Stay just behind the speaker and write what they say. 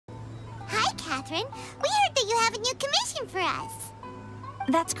Catherine. We heard that you have a new commission for us.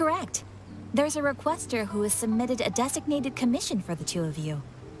 That's correct. There's a requester who has submitted a designated commission for the two of you.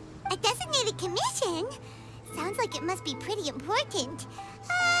 A designated commission? Sounds like it must be pretty important.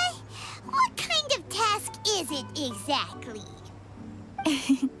 What kind of task is it exactly?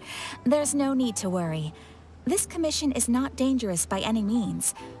 There's no need to worry. This commission is not dangerous by any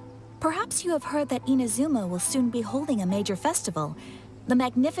means. Perhaps you have heard that Inazuma will soon be holding a major festival, the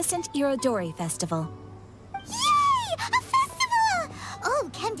magnificent Irodori Festival. Yay! A festival! Oh,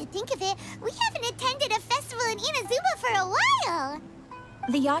 come to think of it, we haven't attended a festival in Inazuma for a while.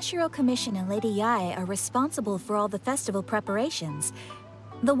 The Yashiro Commission and Lady Yae are responsible for all the festival preparations.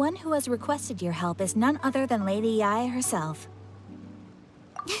 The one who has requested your help is none other than Lady Yae herself.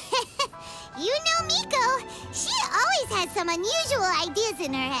 You know Miko. She always has some unusual ideas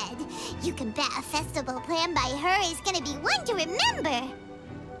in her head. You can bet a festival planned by her is gonna be one to remember.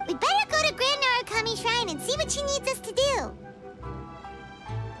 We'd better go to Grand Narukami Shrine and see what she needs us to do.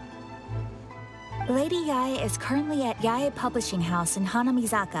 Lady Yae is currently at Yae Publishing House in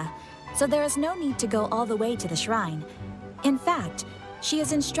Hanamizaka, so there is no need to go all the way to the shrine. In fact, she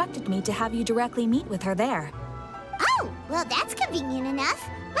has instructed me to have you directly meet with her there. Oh, well that's convenient enough.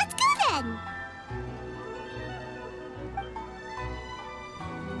 Let's go then.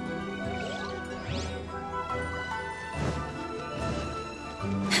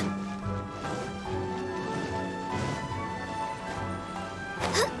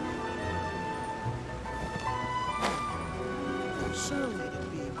 Surely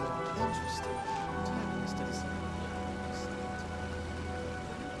it'd be more interesting instead of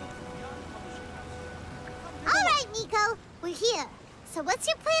All right, Miko, we're here. So what's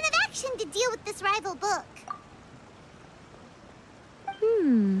your plan of action to deal with this rival book?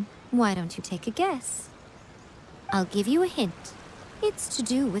 Why don't you take a guess? I'll give you a hint. It's to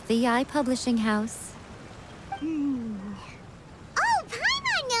do with the Yae Publishing House. Oh,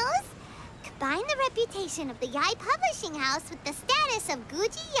 Paimon knows! Combine the reputation of the Yae Publishing House with the status of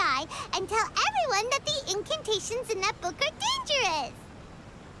Guji Yae and tell everyone that the incantations in that book are dangerous!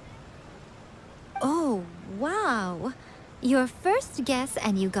 Oh, wow! Your first guess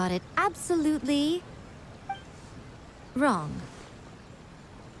and you got it absolutely wrong.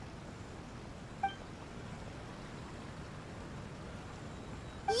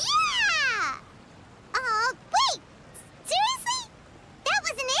 Yeah! Wait! Seriously? That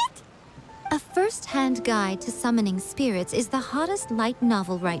wasn't it? A first-hand guide to summoning spirits is the hottest light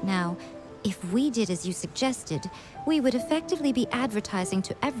novel right now. If we did as you suggested, we would effectively be advertising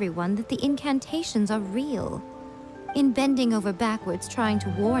to everyone that the incantations are real. In bending over backwards trying to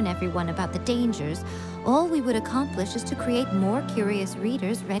warn everyone about the dangers, all we would accomplish is to create more curious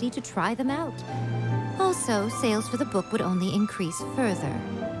readers ready to try them out. Also, sales for the book would only increase further.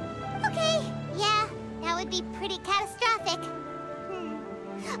 Okay, yeah, that would be pretty catastrophic.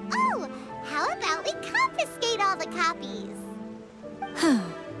 Oh, how about we confiscate all the copies?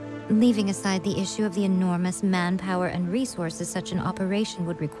 Leaving aside the issue of the enormous manpower and resources such an operation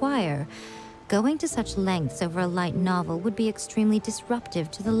would require, going to such lengths over a light novel would be extremely disruptive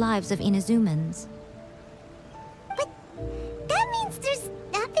to the lives of Inazumans. But that means there's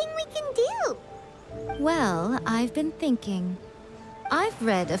nothing we can do. Well, I've been thinking. I've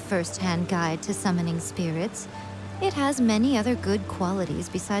read a first-hand guide to summoning spirits. It has many other good qualities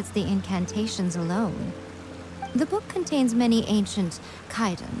besides the incantations alone. The book contains many ancient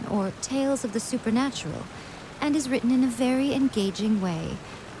kaiden, or tales of the supernatural, and is written in a very engaging way.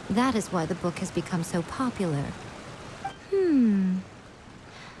 That is why the book has become so popular.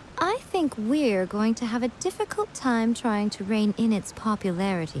 I think we're going to have a difficult time trying to rein in its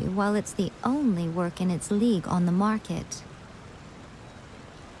popularity while it's the only work in its league on the market.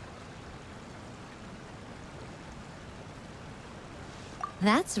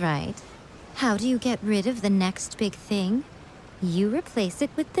 That's right. How do you get rid of the next big thing? You replace it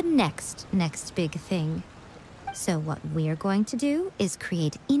with the next big thing. So what we're going to do is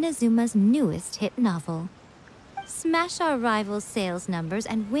create Inazuma's newest hit novel. Smash our rivals' sales numbers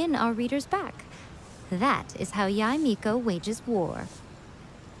and win our readers back. That is how Yae Miko wages war.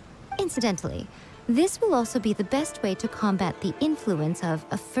 Incidentally, this will also be the best way to combat the influence of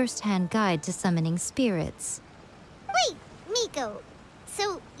a first-hand guide to summoning spirits. Wait, Miko,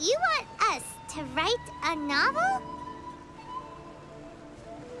 so you want us to write a novel?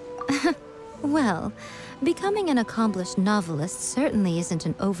 Well, becoming an accomplished novelist certainly isn't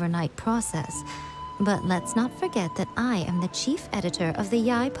an overnight process. But let's not forget that I am the chief editor of the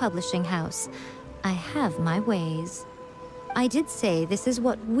Yae Publishing House. I have my ways. I did say this is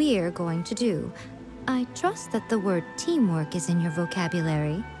what we're going to do. I trust that the word teamwork is in your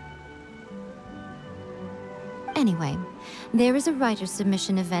vocabulary. Anyway, there is a writer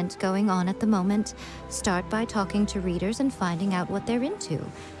submission event going on at the moment. Start by talking to readers and finding out what they're into.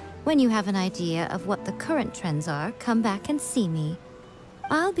 When you have an idea of what the current trends are, come back and see me.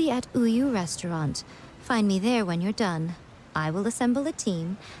 I'll be at Uyu Restaurant. Find me there when you're done. I will assemble a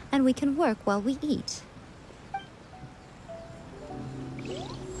team, and we can work while we eat.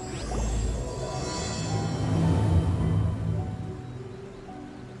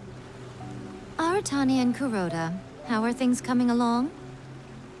 Aratani and Kuroda, how are things coming along?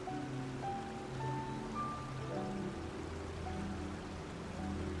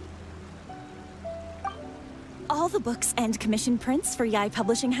 All the books and commission prints for Yae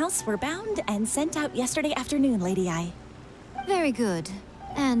Publishing House were bound and sent out yesterday afternoon, Lady Yae. Very good.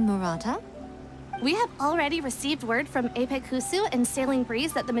 And Murata? We have already received word from Apek Husu and Sailing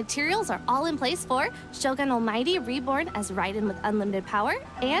Breeze that the materials are all in place for Shogun Almighty Reborn as Raiden with Unlimited Power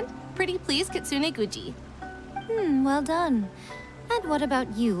and Pretty Please Kitsune Guji. Well done. And what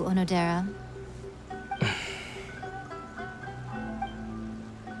about you, Onodera?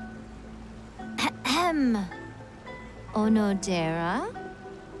 Ahem. Onodera?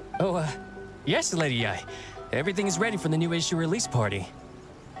 Oh, yes, Lady Yae. Everything is ready for the new issue release party.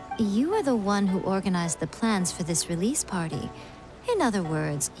 You are the one who organized the plans for this release party. In other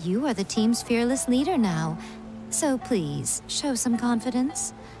words, you are the team's fearless leader now. So please, show some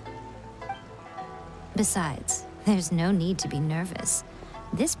confidence. Besides, there's no need to be nervous.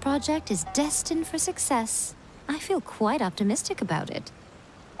 This project is destined for success. I feel quite optimistic about it.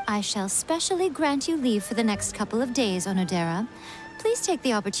 I shall specially grant you leave for the next couple of days, Onodera. Please take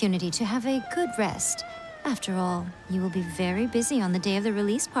the opportunity to have a good rest. After all, you will be very busy on the day of the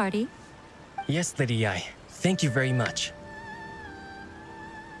release party. Yes, Lady Yae. Thank you very much.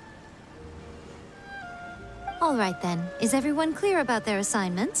 All right then. Is everyone clear about their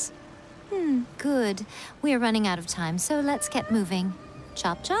assignments? Good. We are running out of time, so let's get moving.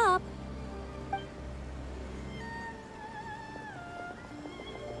 Chop chop!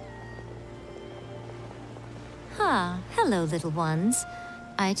 Hello, little ones.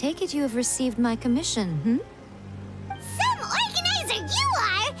 I take it you have received my commission, Some organizer you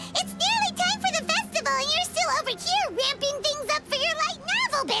are! It's nearly time for the festival and you're still over here ramping things up for your light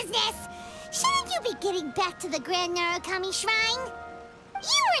novel business! Shouldn't you be getting back to the Grand Narukami Shrine?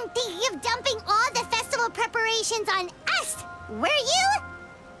 You weren't thinking of dumping all the festival preparations on us, were you?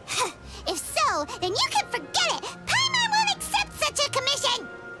 If so, then you can forget it! Paimon won't accept such a commission!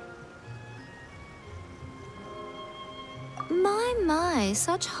 My,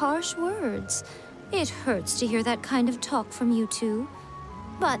 such harsh words. It hurts to hear that kind of talk from you two.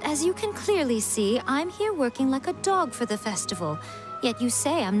 But as you can clearly see, I'm here working like a dog for the festival, yet you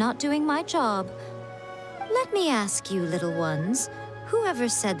say I'm not doing my job. Let me ask you, little ones, whoever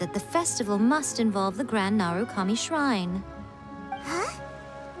said that the festival must involve the Grand Narukami Shrine? Huh?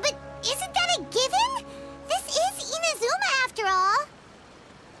 But isn't that a given? This is Inazuma after all.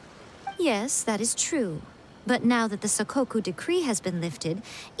 Yes, that is true. But now that the Sokoku decree has been lifted,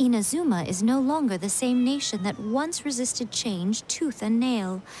 Inazuma is no longer the same nation that once resisted change tooth and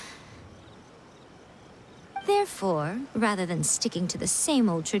nail. Therefore, rather than sticking to the same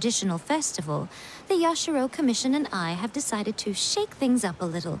old traditional festival, the Yashiro Commission and I have decided to shake things up a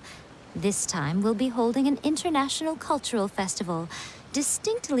little. This time, we'll be holding an international cultural festival,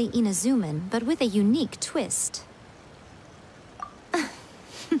 distinctly Inazuman, but with a unique twist.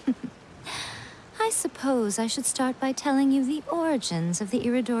 I suppose I should start by telling you the origins of the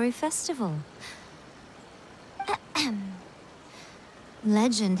Irodori festival.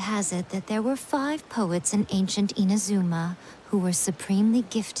 Legend has it that there were 5 poets in ancient Inazuma who were supremely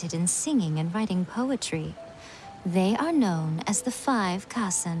gifted in singing and writing poetry. They are known as the 5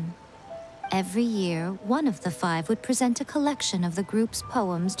 Kasen. Every year, one of the 5 would present a collection of the group's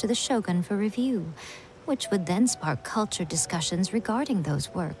poems to the shogun for review, which would then spark culture discussions regarding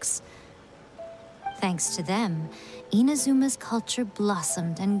those works. Thanks to them, Inazuma's culture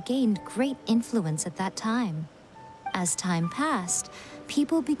blossomed and gained great influence at that time. As time passed,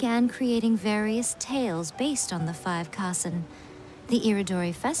 people began creating various tales based on the 5 Kasen. The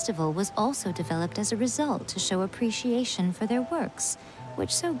Irodori festival was also developed as a result to show appreciation for their works,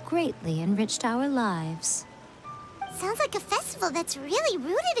 which so greatly enriched our lives. Sounds like a festival that's really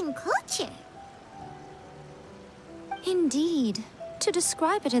rooted in culture. Indeed. To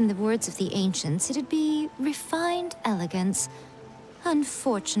describe it in the words of the ancients, it'd be refined elegance.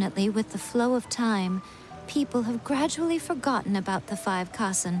 Unfortunately, with the flow of time, people have gradually forgotten about the 5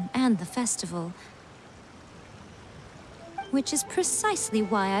 Kasen and the festival. Which is precisely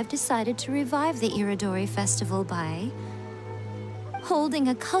why I've decided to revive the Irodori festival by holding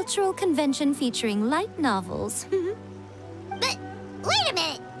a cultural convention featuring light novels. But wait a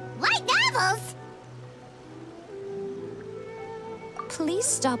minute! Light novels? Please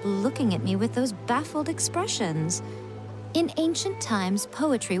stop looking at me with those baffled expressions. In ancient times,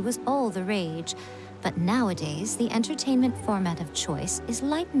 poetry was all the rage, but nowadays, the entertainment format of choice is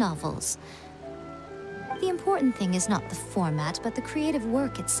light novels. The important thing is not the format, but the creative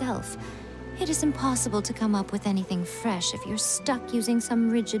work itself. It is impossible to come up with anything fresh if you're stuck using some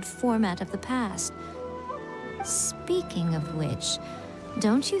rigid format of the past. Speaking of which,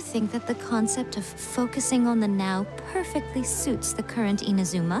 don't you think that the concept of focusing on the now perfectly suits the current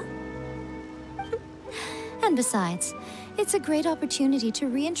Inazuma? And besides, it's a great opportunity to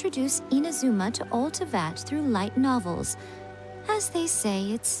reintroduce Inazuma to all Teyvat through light novels. As they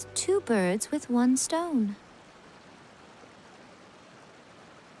say, it's 2 birds with 1 stone.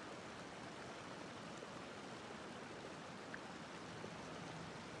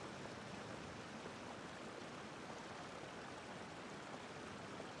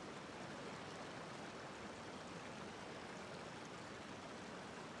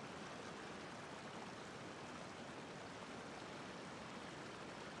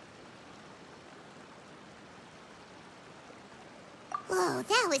 Whoa,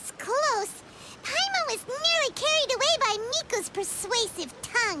 that was close. Paimon was nearly carried away by Miko's persuasive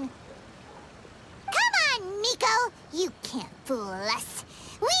tongue. Come on, Miko! You can't fool us.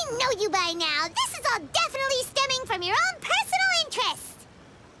 We know you by now. This is all definitely stemming from your own personal interest.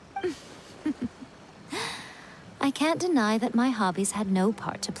 I can't deny that my hobbies had no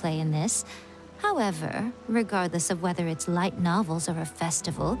part to play in this. However, regardless of whether it's light novels or a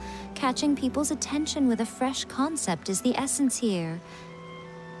festival, catching people's attention with a fresh concept is the essence here.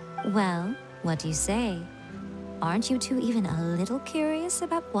 Well, what do you say? Aren't you two even a little curious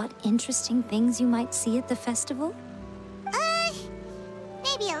about what interesting things you might see at the festival?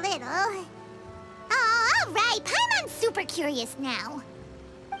 Maybe a little. Oh, all right. Paimon's super curious now.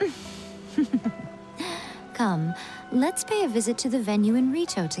 Come, let's pay a visit to the venue in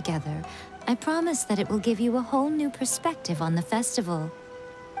Rito together. I promise that it will give you a whole new perspective on the festival.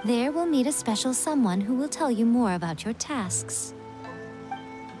 There we'll meet a special someone who will tell you more about your tasks.